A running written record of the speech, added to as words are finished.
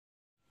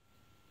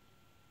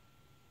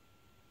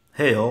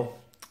Hey all,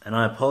 and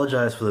I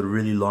apologize for the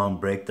really long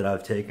break that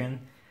I've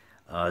taken.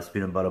 It's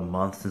been about a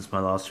month since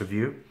my last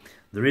review.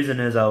 The reason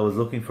is I was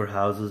looking for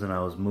houses and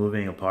I was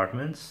moving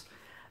apartments,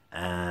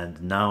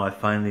 and now I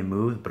finally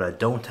moved, but I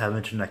don't have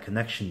internet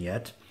connection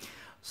yet.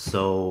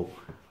 So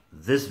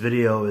this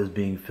video is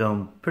being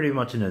filmed pretty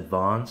much in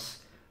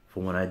advance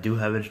for when I do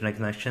have internet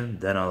connection,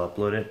 then I'll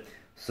upload it.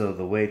 So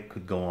the wait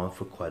could go on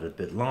for quite a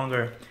bit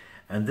longer.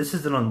 And this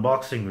is an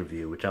unboxing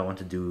review, which I want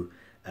to do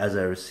as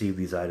I receive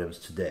these items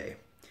today.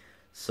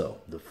 So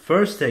the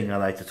first thing I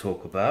like to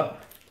talk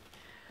about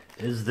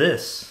is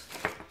this.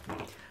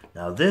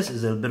 Now this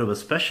is a bit of a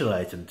special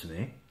item to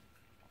me.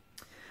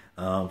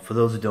 For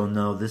those who don't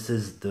know, this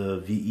is the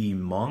VE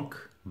Monk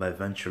by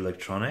Venture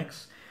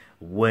Electronics.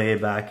 Way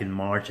back in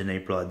March and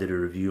April I did a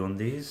review on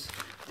these,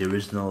 the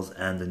originals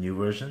and the new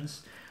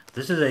versions.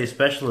 This is a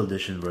special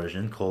edition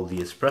version called the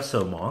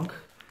Espresso Monk,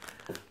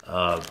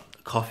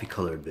 coffee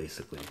colored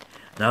basically.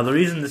 Now the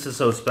reason this is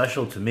so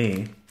special to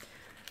me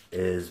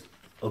is,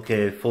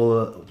 okay,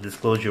 full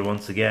disclosure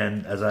once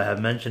again, as I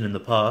have mentioned in the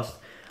past,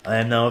 I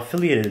am now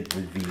affiliated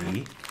with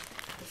VE,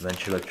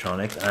 Venture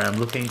Electronics. I am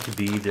looking to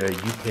be their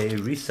UK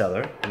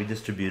reseller,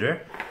 redistributor,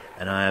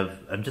 and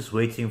I'm just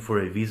waiting for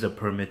a visa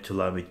permit to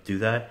allow me to do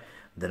that.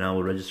 Then I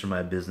will register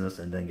my business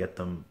and then get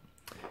them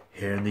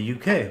here in the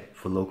UK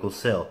for local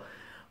sale.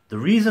 The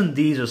reason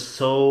these are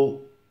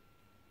so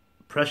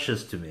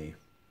precious to me,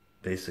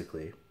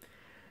 basically,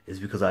 is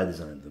because I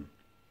designed them.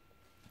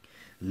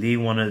 Lee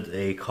wanted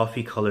a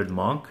coffee-colored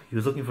monk. He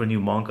was looking for new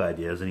monk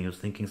ideas, and he was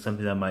thinking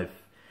something that might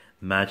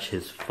match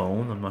his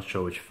phone. I'm not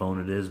sure which phone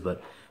it is,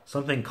 but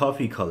something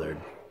coffee-colored.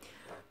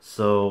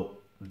 So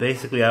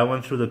basically, I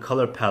went through the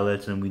color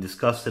palette, and we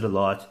discussed it a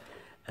lot,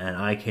 and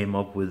I came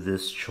up with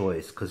this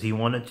choice, because he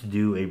wanted to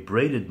do a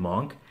braided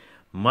monk,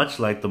 much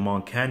like the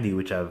monk candy,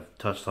 which I've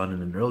touched on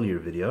in an earlier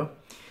video,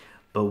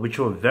 but which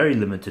were very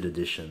limited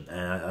edition,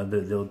 and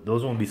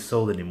those won't be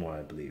sold anymore,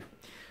 I believe.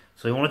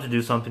 So he wanted to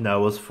do something that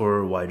was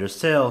for wider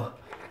sale.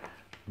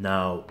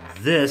 Now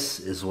this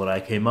is what I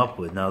came up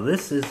with. Now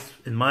this is,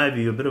 in my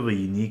view, a bit of a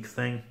unique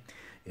thing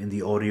in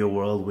the audio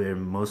world, where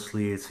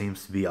mostly it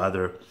seems to be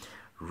either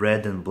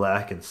red and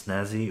black and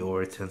snazzy,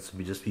 or it tends to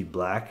be just be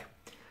black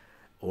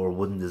or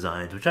wooden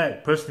designs, which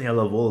I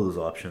love all those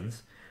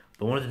options,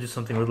 but I wanted to do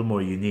something a little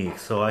more unique.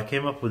 So I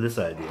came up with this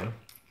idea.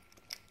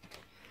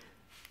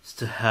 It's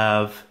to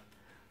have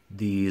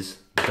these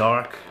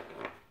dark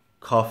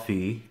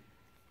coffee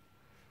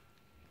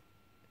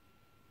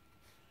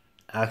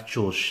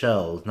actual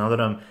shells. Now that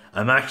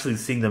I'm actually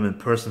seeing them in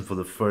person for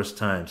the first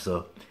time,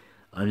 so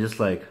I'm just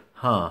like,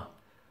 huh,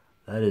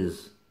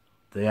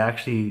 they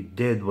actually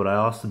did what I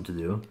asked them to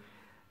do.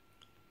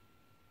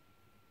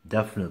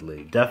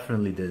 Definitely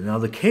did. Now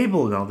the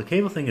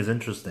cable thing is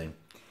interesting,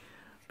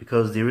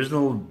 because the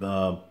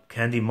original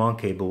Candy Monk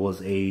cable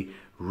was a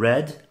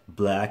red,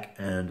 black,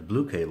 and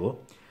blue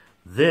cable.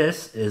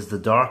 This is the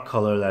dark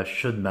color that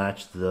should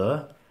match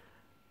the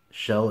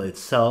shell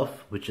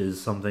itself, which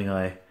is something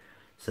I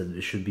said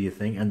it should be a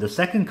thing. And the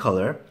second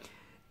color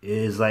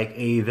is like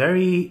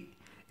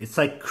it's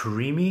like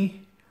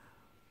creamy,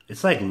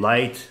 it's like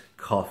light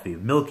coffee,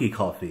 milky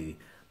coffee.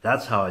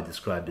 That's how I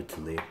described it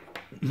to Lee.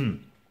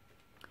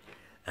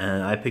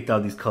 And I picked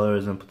out these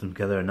colors and put them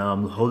together, and now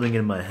I'm holding it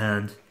in my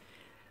hand.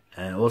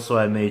 And also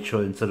I made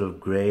sure instead of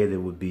gray there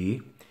would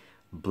be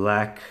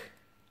black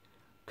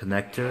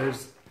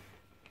connectors,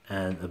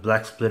 and a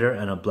black splitter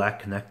and a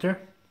black connector.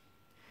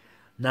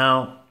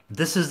 Now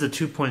this is the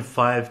 2.5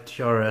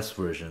 TRS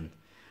version.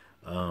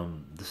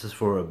 This is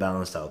for a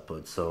balanced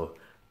output. So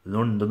the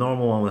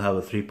normal one would have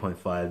a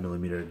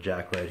 3.5mm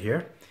jack right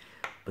here.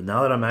 But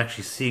now that I'm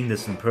actually seeing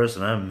this in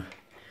person, I'm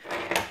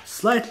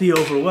slightly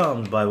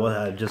overwhelmed by what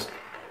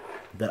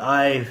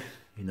I've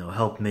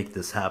helped make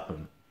this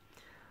happen.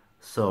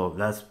 So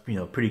that's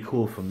pretty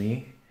cool for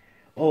me.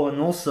 Oh, and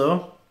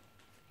also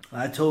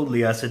I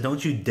said,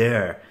 don't you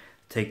dare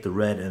take the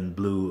red and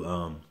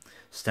blue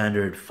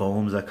standard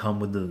foams that come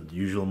with the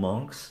usual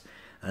monks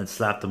and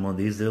slap them on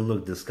these. They'll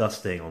look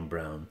disgusting on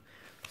brown.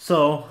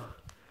 So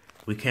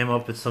we came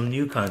up with some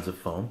new kinds of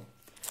foam,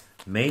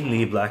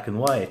 mainly black and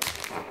white.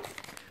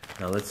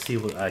 Now let's see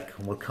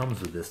what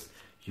comes with this.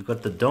 You've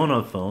got the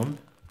donut foam,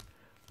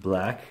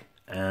 black,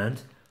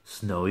 and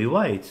snowy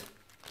white.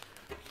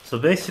 So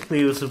basically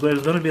it was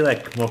going to be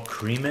like more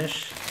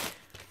creamish.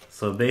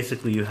 So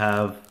basically you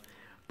have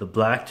the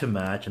black to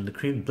match,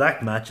 and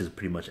black matches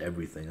pretty much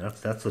everything.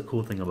 That's the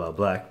cool thing about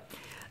black.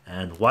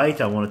 And white,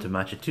 I wanted to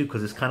match it too,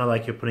 because it's kind of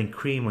like you're putting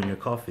cream on your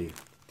coffee,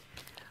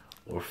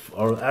 or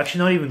actually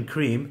not even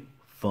cream,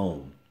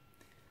 foam.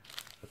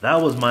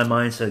 That was my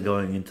mindset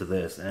going into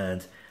this,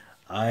 and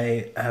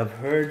I have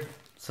heard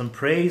some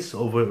praise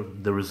over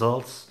the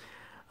results.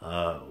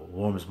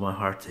 Warms my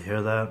heart to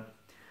hear that,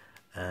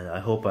 and I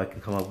hope I can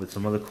come up with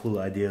some other cool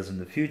ideas in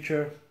the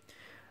future,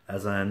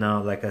 as I am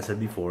now, like I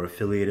said before,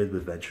 affiliated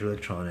with Venture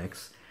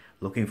Electronics.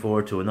 Looking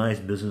forward to a nice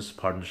business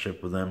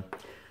partnership with them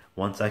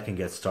once I can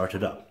get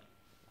started up.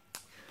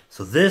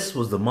 So this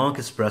was the Monk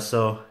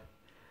Espresso.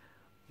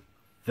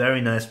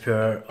 Very nice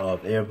pair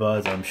of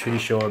earbuds. I'm pretty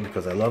sure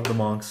because I love the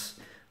Monks,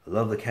 I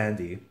love the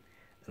candy,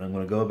 and I'm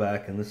going to go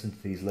back and listen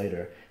to these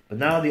later. But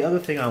now the other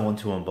thing I want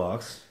to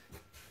unbox.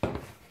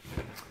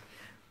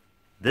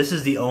 This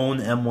is the AUNE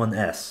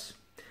M1s.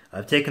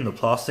 I've taken the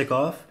plastic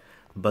off,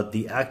 but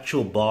the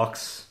actual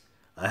box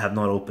I have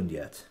not opened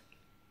yet.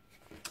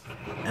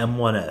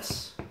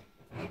 M1s.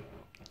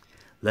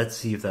 Let's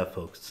see if that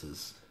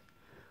focuses.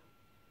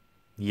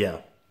 Yeah.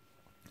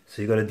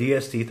 So you got a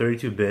DST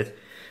 32-bit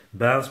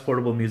balanced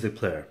portable music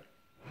player.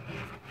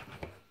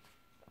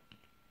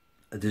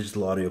 A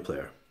digital audio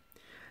player.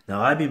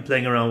 Now I've been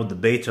playing around with the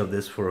beta of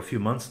this for a few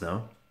months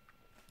now.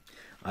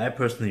 I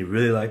personally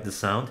really like the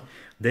sound.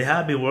 They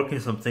have been working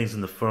some things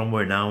in the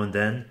firmware now and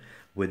then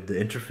with the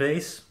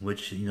interface,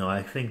 which, you know,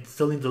 I think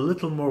still needs a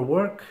little more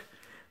work,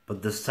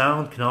 but the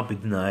sound cannot be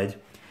denied.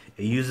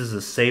 It uses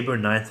a Sabre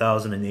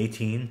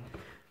 9018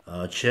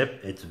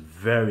 chip. It's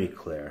very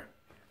clear.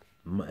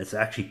 It's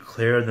actually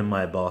clearer than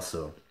my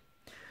Basso.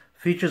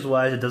 Features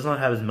wise, it does not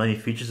have as many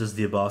features as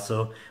the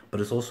Basso, but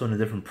it's also in a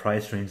different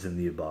price range than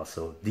the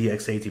Basso.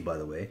 DX80, by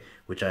the way,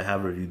 which I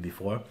have reviewed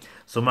before.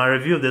 So my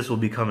review of this will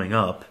be coming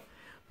up,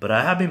 but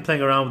I have been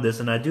playing around with this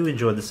and I do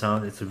enjoy the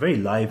sound. It's very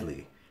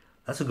lively.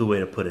 That's a good way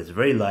to put it. It's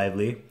very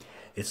lively.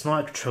 It's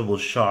not treble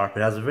sharp.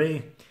 It has a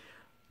very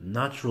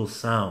natural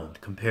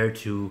sound compared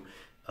to,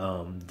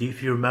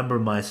 if you remember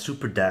my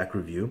Super DAC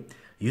review,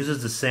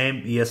 uses the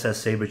same ESS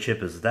Sabre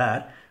chip as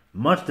that.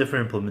 Much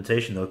different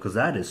implementation though, because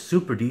that is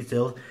super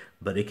detailed,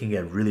 but it can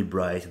get really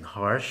bright and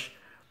harsh.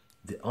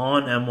 The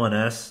AUNE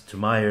M1s, to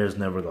my ears,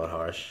 never got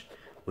harsh,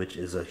 which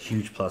is a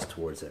huge plus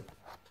towards it.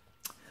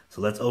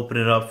 So let's open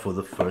it up for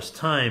the first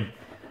time.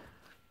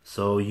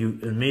 So you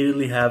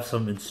immediately have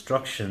some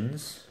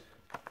instructions,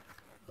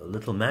 a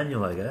little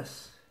manual, I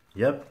guess.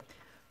 Yep,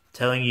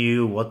 telling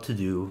you what to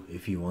do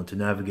if you want to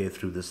navigate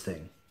through this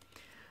thing.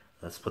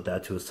 Let's put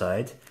that to a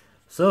side.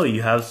 So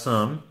you have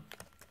some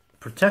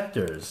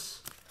protectors.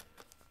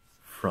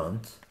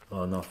 Front,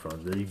 well, not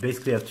front, you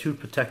basically have two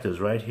protectors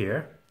right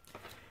here,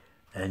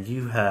 and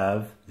you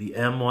have the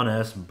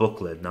M1s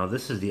booklet. Now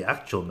this is the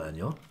actual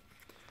manual.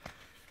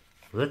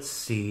 Let's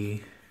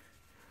see,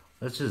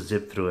 let's just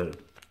zip through it.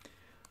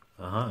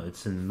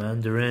 It's in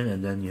Mandarin,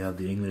 and then you have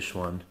the English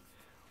one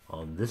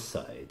on this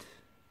side.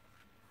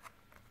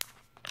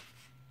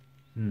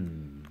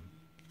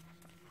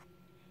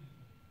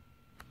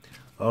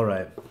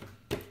 Alright,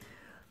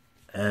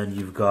 and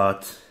you've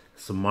got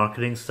some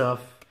marketing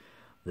stuff,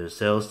 their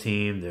sales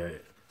team, their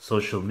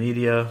social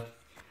media,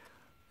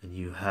 and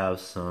you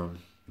have some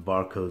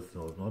barcodes,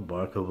 no, not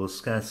barcode,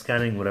 but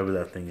scanning whatever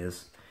that thing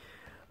is.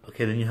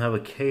 Okay, then you have a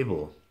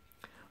cable.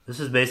 This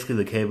is basically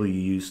the cable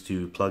you use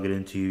to plug it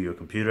into your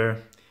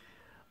computer.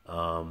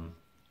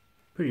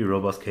 Pretty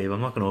robust cable. I'm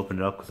not going to open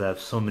it up because I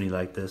have so many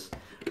like this,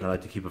 and I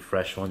like to keep a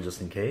fresh one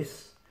just in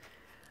case.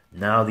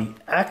 Now the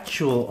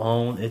actual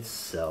AUNE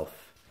itself.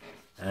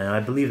 And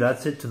I believe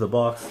that's it to the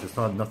box. There's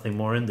nothing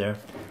more in there.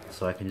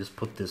 So I can just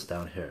put this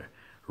down here.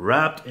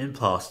 Wrapped in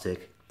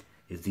plastic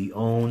is the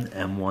AUNE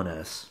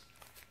M1s.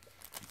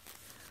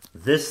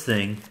 This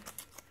thing,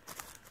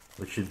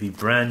 which should be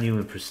brand new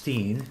and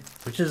pristine,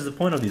 which is the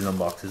point of these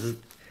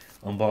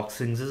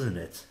unboxings, isn't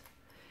it?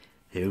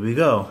 Here we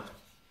go.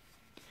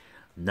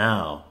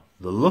 Now,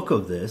 the look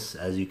of this,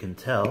 as you can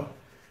tell,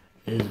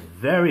 is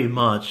very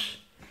much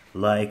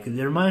like,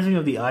 it reminds me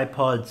of the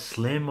iPod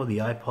Slim or the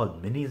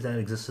iPod Minis that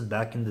existed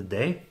back in the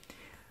day.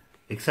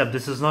 Except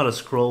this is not a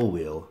scroll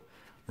wheel.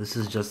 This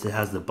is just, it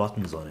has the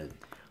buttons on it.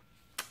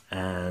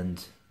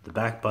 And the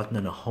back button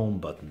and a home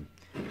button.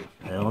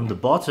 And on the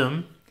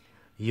bottom,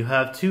 you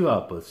have two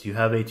outputs. You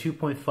have a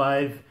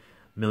 2.5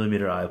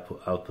 millimeter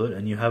output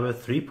and you have a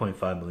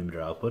 3.5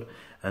 millimeter output.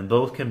 And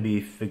both can be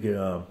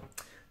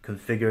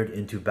configured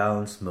into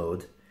balance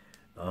mode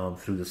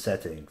through the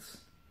settings.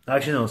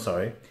 Actually, no,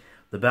 sorry.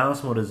 The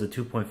balance mode is a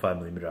 2.5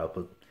 millimeter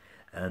output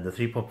and the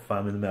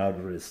 3.5 millimeter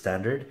output is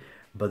standard,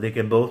 but they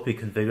can both be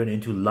configured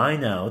into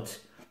line out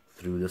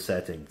through the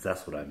settings.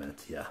 That's what I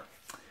meant, yeah.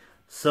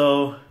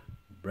 So,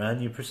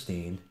 brand new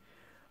pristine.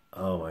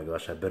 Oh my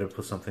gosh, I better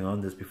put something on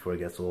this before it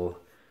gets all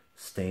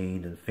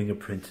stained and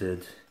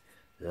fingerprinted.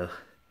 Ugh.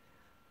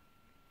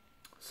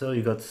 So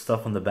you got the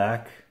stuff on the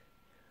back.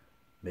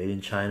 Made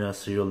in China,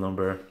 serial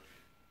number,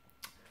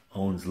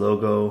 AUNE's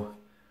logo.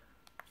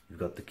 You've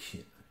got the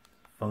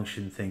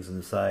function things on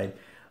the side.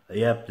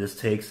 Yep, this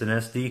takes an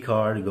SD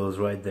card, it goes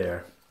right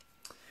there.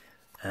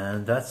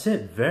 And that's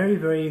it.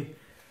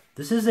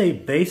 This is a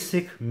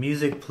basic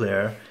music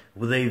player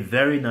with a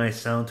very nice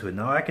sound to it.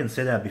 Now I can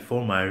say that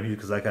before my review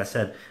because like I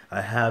said,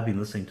 I have been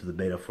listening to the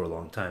beta for a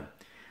long time.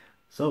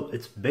 So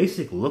it's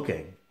basic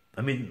looking.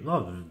 I mean,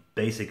 not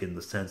basic in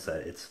the sense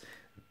that it's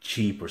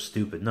cheap or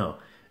stupid, no.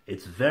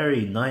 It's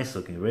very nice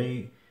looking,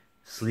 very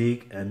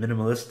sleek and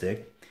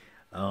minimalistic.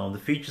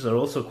 The features are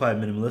also quite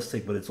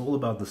minimalistic, but it's all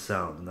about the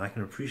sound, and I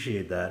can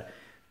appreciate that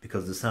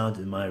because the sound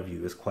in my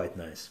review is quite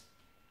nice.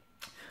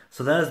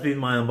 So that has been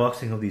my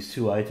unboxing of these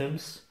two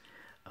items.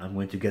 I'm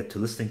going to get to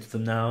listening to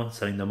them now,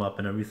 setting them up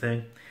and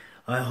everything.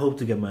 I hope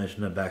to get my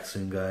internet back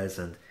soon, guys,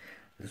 and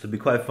This would be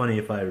quite funny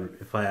if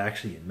I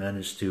actually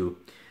managed to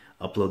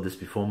upload this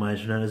before my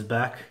internet is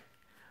back,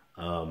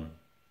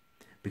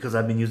 because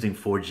I've been using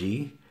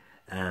 4G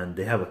and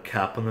they have a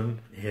cap on them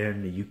here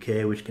in the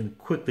UK which can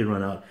quickly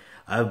run out.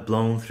 I've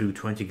blown through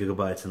 20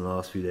 gigabytes in the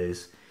last few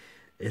days.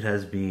 It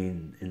has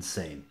been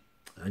insane.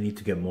 I need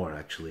to get more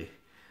actually.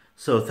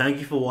 So thank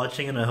you for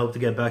watching, and I hope to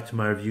get back to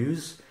my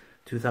reviews.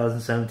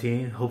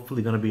 2017,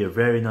 hopefully going to be a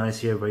very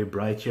nice year, very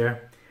bright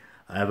year.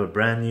 I have a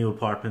brand new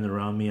apartment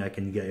around me. I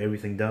can get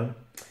everything done.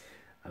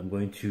 I'm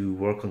going to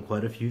work on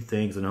quite a few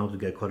things, and I hope to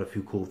get quite a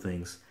few cool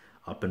things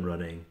up and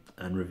running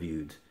and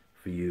reviewed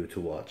for you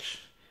to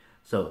watch.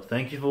 So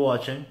thank you for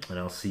watching, and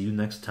I'll see you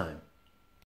next time.